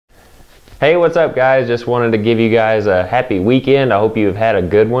Hey, what's up guys? Just wanted to give you guys a happy weekend. I hope you've had a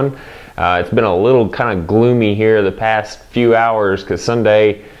good one. It's been a little kind of gloomy here the past few hours because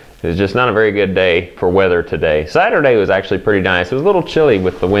Sunday is just not a very good day for weather today. Saturday was actually pretty nice. It was a little chilly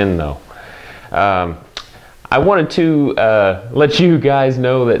with the wind though. I wanted to let you guys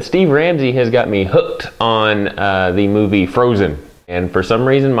know that Steve Ramsey has got me hooked on the movie Frozen. And for some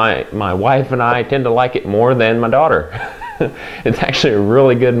reason my wife and I tend to like it more than my daughter. It's actually a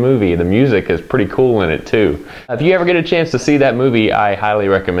really good movie. The music is pretty cool in it too. If you ever get a chance to see that movie, I highly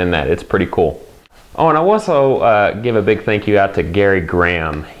recommend that. It's pretty cool. Oh, and I also give a big thank you out to Gary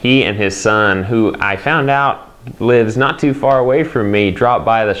Graham. He and his son, who I found out lives not too far away from me, dropped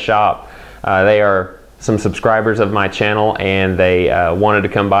by the shop. They are some subscribers of my channel, and they wanted to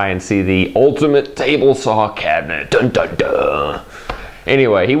come by and see the ultimate table saw cabinet. Dun dun dun.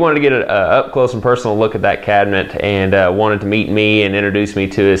 Anyway, he wanted to get an up close and personal look at that cabinet, and wanted to meet me and introduce me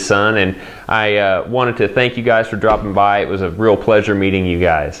to his son. And I wanted to thank you guys for dropping by. It was a real pleasure meeting you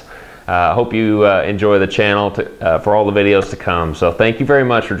guys. I hope you enjoy the channel for all the videos to come. So thank you very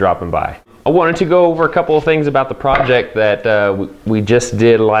much for dropping by. I wanted to go over a couple of things about the project that we just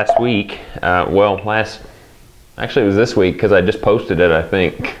did last week. Actually it was this week because I just posted it, I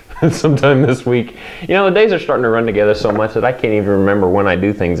think. Sometime this week. You know, the days are starting to run together so much that I can't even remember when I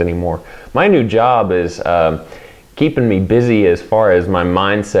do things anymore. My new job is keeping me busy as far as my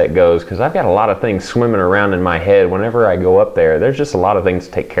mindset goes, because I've got a lot of things swimming around in my head whenever I go up there. There's just a lot of things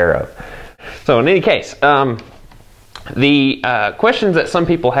to take care of. So in any case, the questions that some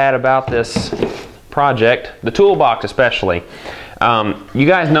people had about this project, the toolbox especially, you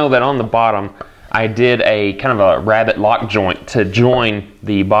guys know that on the bottom I did a kind of a rabbet lock joint to join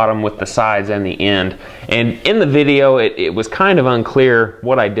the bottom with the sides and the end. And in the video, it was kind of unclear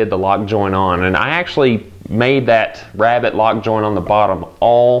what I did the lock joint on. And I actually made that rabbet lock joint on the bottom,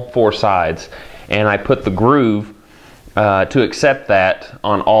 all four sides. And I put the groove to accept that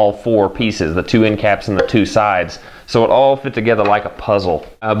on all four pieces, the two end caps and the two sides. So it all fit together like a puzzle.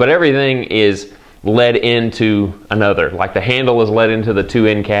 But everything is led into another. Like the handle is led into the two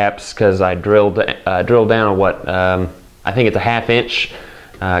end caps because I drilled down a what I think it's a 1/2 inch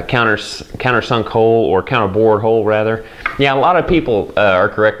countersunk hole, or counterbore hole rather. Yeah, a lot of people are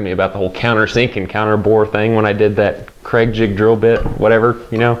correcting me about the whole countersink and counterbore thing when I did that Craig jig drill bit, whatever,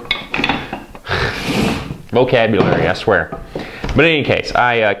 you know. Vocabulary, I swear. But in any case,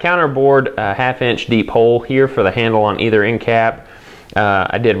 I counterbored a 1/2 inch deep hole here for the handle on either end cap.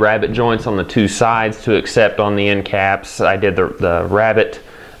 I did rabbet joints on the two sides to accept on the end caps. I did the rabbet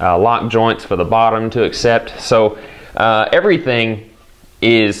lock joints for the bottom to accept. So everything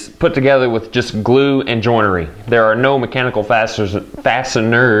is put together with just glue and joinery. There are no mechanical fasteners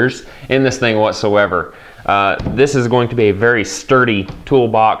in this thing whatsoever. This is going to be a very sturdy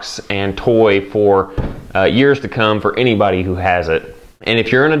toolbox and toy for years to come for anybody who has it. And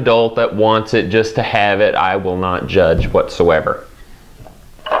if you're an adult that wants it just to have it, I will not judge whatsoever.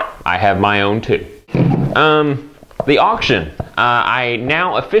 I have my own too. The auction. I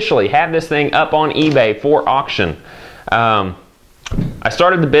now officially have this thing up on eBay for auction. I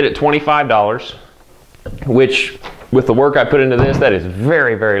started the bid at $25, which with the work I put into this, that is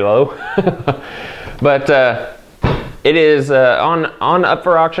very, very low. But it is on up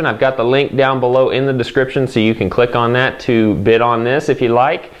for auction. I've got the link down below in the description, so you can click on that to bid on this if you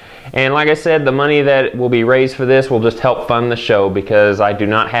like. And like I said, the money that will be raised for this will just help fund the show, because I do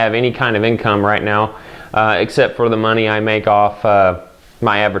not have any kind of income right now except for the money I make off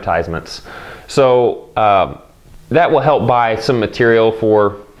my advertisements. So that will help buy some material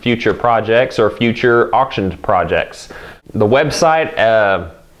for future projects or future auctioned projects. The website,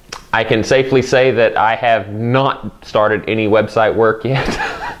 I can safely say that I have not started any website work yet.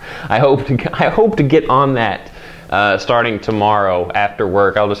 I hope to get on that starting tomorrow after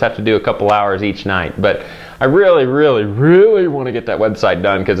work. I'll just have to do a couple hours each night, but I really, really, really want to get that website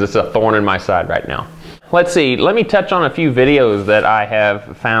done because it's a thorn in my side right now. Let's see, let me touch on a few videos that I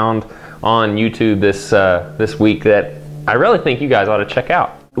have found on YouTube this week that I really think you guys ought to check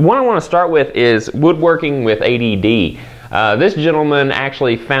out. The one I want to start with is woodworking with ADD. This gentleman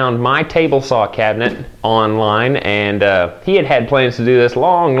actually found my table saw cabinet online, and he had plans to do this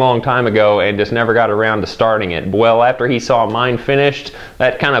long time ago and just never got around to starting it. Well, after he saw mine finished,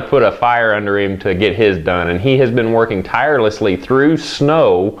 that kind of put a fire under him to get his done, and he has been working tirelessly through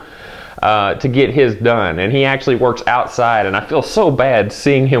snow to get his done. And he actually works outside, and I feel so bad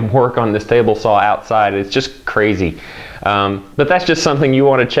seeing him work on this table saw outside. It's just crazy. But that's just something you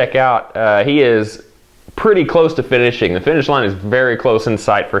want to check out. He is pretty close to finishing. The finish line is very close in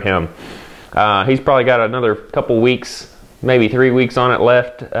sight for him. He's probably got another couple weeks maybe 3 weeks on it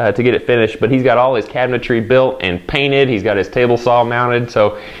left to get it finished, but he's got all his cabinetry built and painted. He's got his table saw mounted,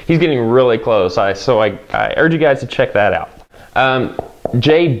 so he's getting really close. So I urge you guys to check that out.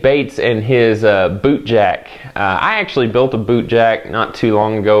 Jay Bates and his boot jack. I actually built a boot jack not too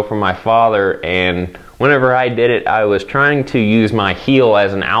long ago for my father, and whenever I did it, I was trying to use my heel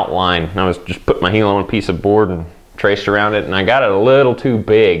as an outline. I was just put my heel on a piece of board and traced around it, and I got it a little too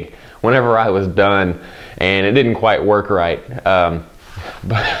big whenever I was done, and it didn't quite work right.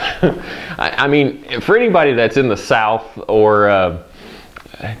 But I mean, for anybody that's in the South or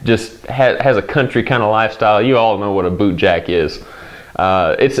just has a country kind of lifestyle, you all know what a boot jack is.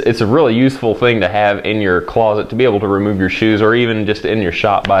 It's a really useful thing to have in your closet to be able to remove your shoes, or even just in your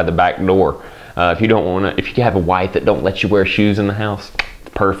shop by the back door. If you have a wife that don't let you wear shoes in the house,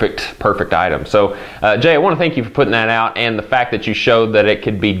 perfect item. So Jay, I want to thank you for putting that out, and the fact that you showed that it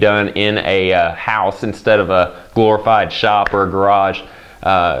could be done in a house instead of a glorified shop or a garage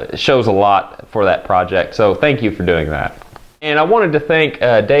shows a lot for that project. So thank you for doing that. And I wanted to thank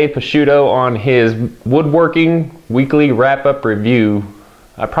Dave Picciuto on his woodworking weekly wrap-up review.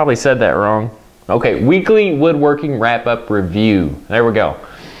 I probably said that wrong. Okay, weekly woodworking wrap-up review. There we go.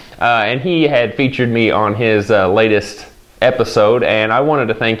 And he had featured me on his latest episode, and I wanted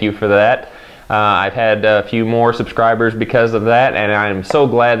to thank you for that. I've had a few more subscribers because of that, and I'm so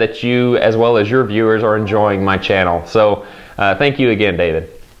glad that you, as well as your viewers, are enjoying my channel. So thank you again, David.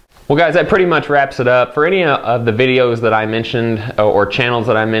 Well guys, that pretty much wraps it up. For any of the videos that I mentioned or channels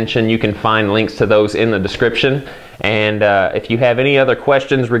that I mentioned, you can find links to those in the description. And if you have any other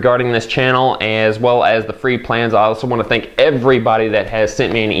questions regarding this channel as well as the free plans, I also want to thank everybody that has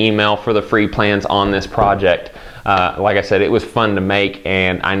sent me an email for the free plans on this project. Like I said, it was fun to make,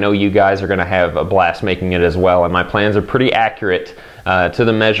 and I know you guys are going to have a blast making it as well. And my plans are pretty accurate to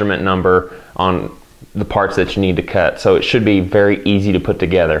the measurement number on the parts that you need to cut, so it should be very easy to put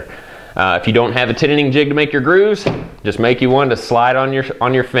together. If you don't have a tinning jig to make your grooves, just make you one to slide on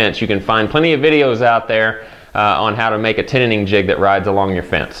your fence. You can find plenty of videos out there on how to make a tinning jig that rides along your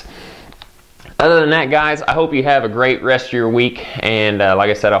fence. Other than that, guys, I hope you have a great rest of your week, and like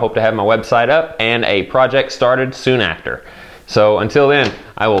I said, I hope to have my website up and a project started soon after. So until then,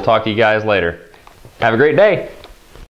 I will talk to you guys later. Have a great day.